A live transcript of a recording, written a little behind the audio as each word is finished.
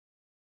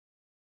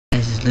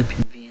guys, it's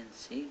Lipin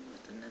VNC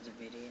with another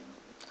video.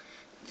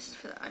 This is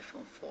for the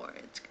iPhone 4.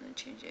 It's going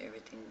to change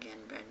everything again,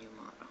 brand new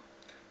model.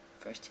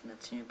 First thing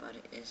that's new about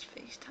it is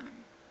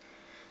FaceTime.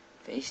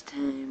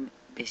 FaceTime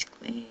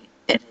basically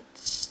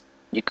edits,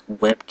 you can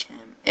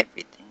webcam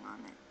everything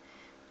on it.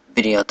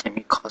 Video time,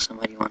 you call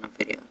somebody on a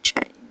video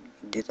chat, you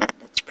can do that.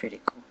 That's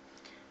pretty cool.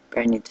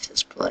 Brand new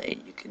display,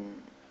 you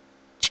can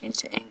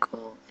change the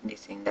angle,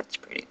 anything. That's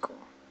pretty cool.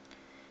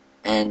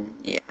 And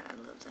yeah, I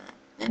love that.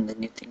 And the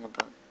new thing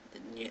about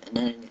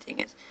another new thing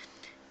is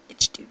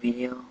HD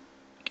video. You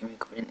can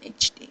record in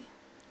HD.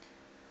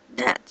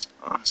 That's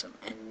awesome.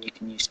 And you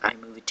can use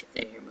iMovie to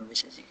edit your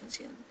movies, as you can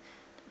see on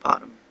the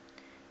bottom.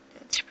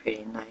 That's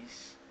pretty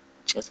nice.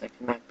 Just like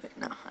a MacBook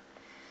now.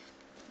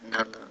 And I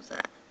love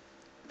that.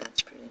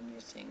 That's pretty new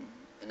thing.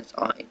 And it's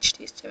all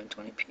HD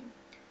 720p.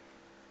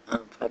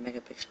 5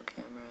 megapixel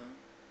camera.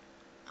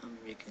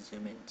 You can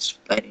zoom in,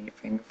 sliding your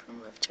finger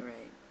from left to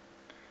right.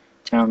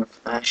 Turn on the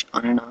flash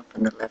on and off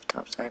on the left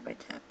top side by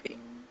tapping.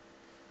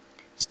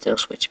 Still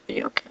switch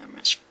video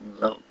cameras from the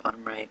low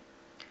bottom right.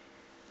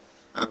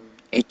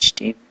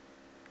 HD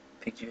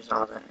pictures,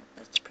 all that.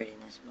 That's pretty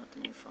nice about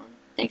the new phone.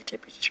 And you can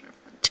take pictures from the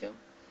front too.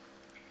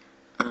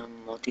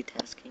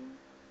 Multitasking.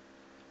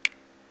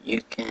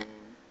 You can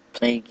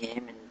play a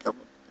game and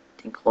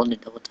hold the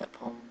double tap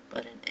home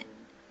button and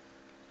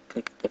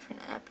click a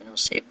different app and it'll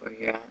save where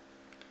you're at.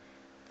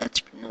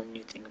 That's no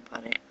new thing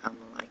about it. I'm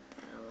gonna like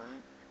that a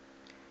lot.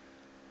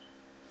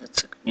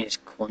 That's a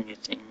cool new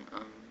thing.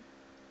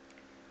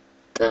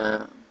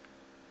 The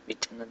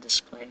Retina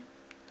display.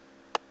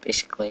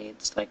 Basically,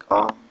 it's like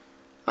all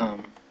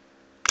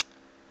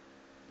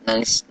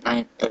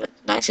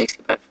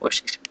 960 by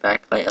 460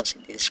 backlight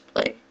LCD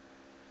display.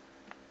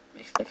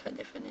 Makes like high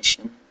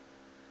definition.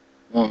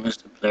 Won't lose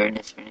the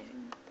blurriness or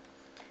anything.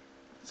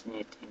 That's a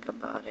new thing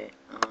about it.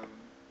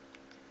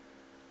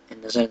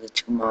 And those are the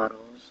two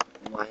models,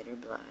 white or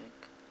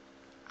black.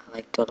 I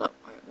like the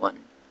white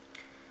one.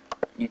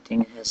 New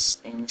thing, it has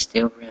stainless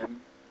steel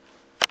rim.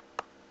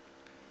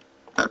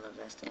 I love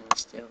that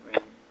stainless steel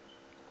rim.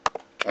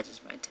 Catches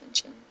my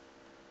attention.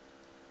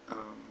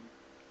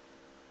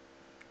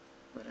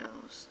 What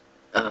else?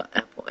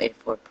 Apple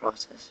A4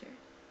 processor.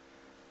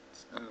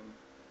 It's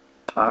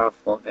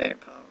powerful, very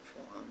powerful.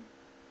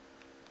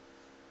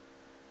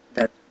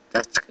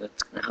 That's good.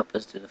 It's gonna help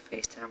us do the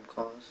FaceTime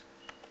calls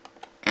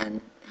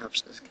and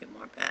helps us get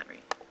more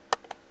battery.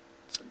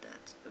 So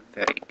that's a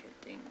very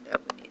good thing that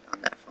we need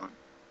on that phone.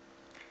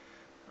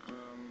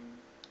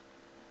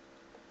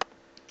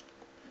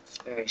 It's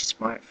very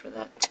smart for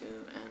that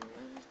too. And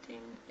another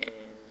thing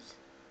is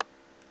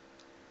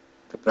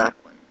the black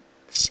one.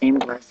 The same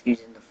glass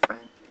used in the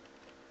front,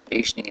 they're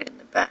using it in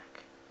the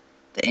back.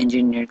 The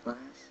engineered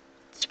glass,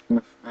 it's in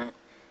the front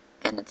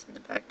and it's in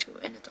the back too,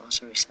 and it's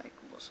also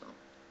recyclable. So,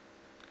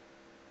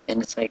 and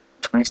it's like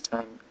 20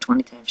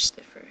 times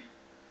stiffer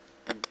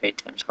and 30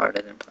 times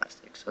harder than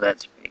plastic. So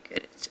that's pretty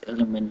good. It's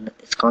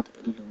called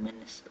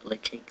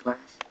aluminosilicate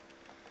glass.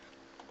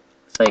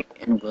 It's like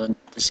the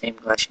same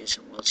glass used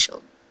in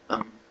windshield,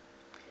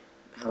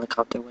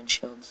 helicopter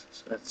windshields.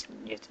 So that's a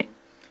new thing.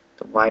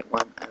 The white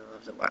one, I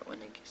love the white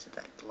one. It gives it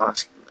that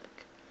glossy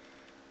look.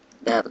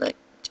 That look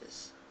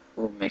just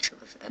makes it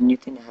look. A new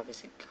thing to have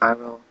is a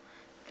gyro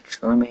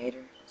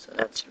accelerometer. So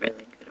that's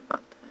really good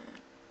about that.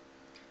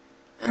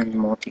 And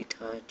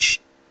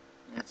multi-touch.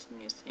 That's a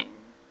new thing.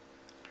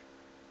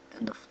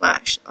 And the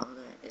flash, all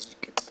that is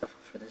good stuff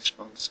for this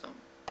phone. So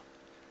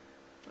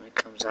when it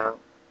comes out,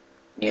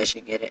 you guys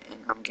should get it,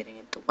 and I'm getting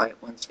it, the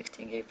white one,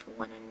 16 gig for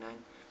 $199.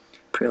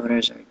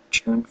 Pre-orders are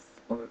June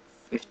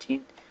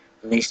 15th,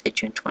 release date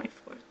June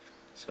 24th.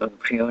 So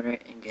pre-order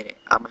it and get it.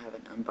 I'm gonna have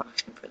an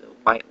unboxing for the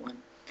white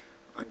one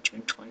on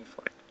June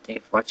 24th. Thank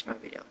you for watching my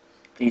video.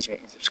 Please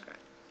rate and subscribe.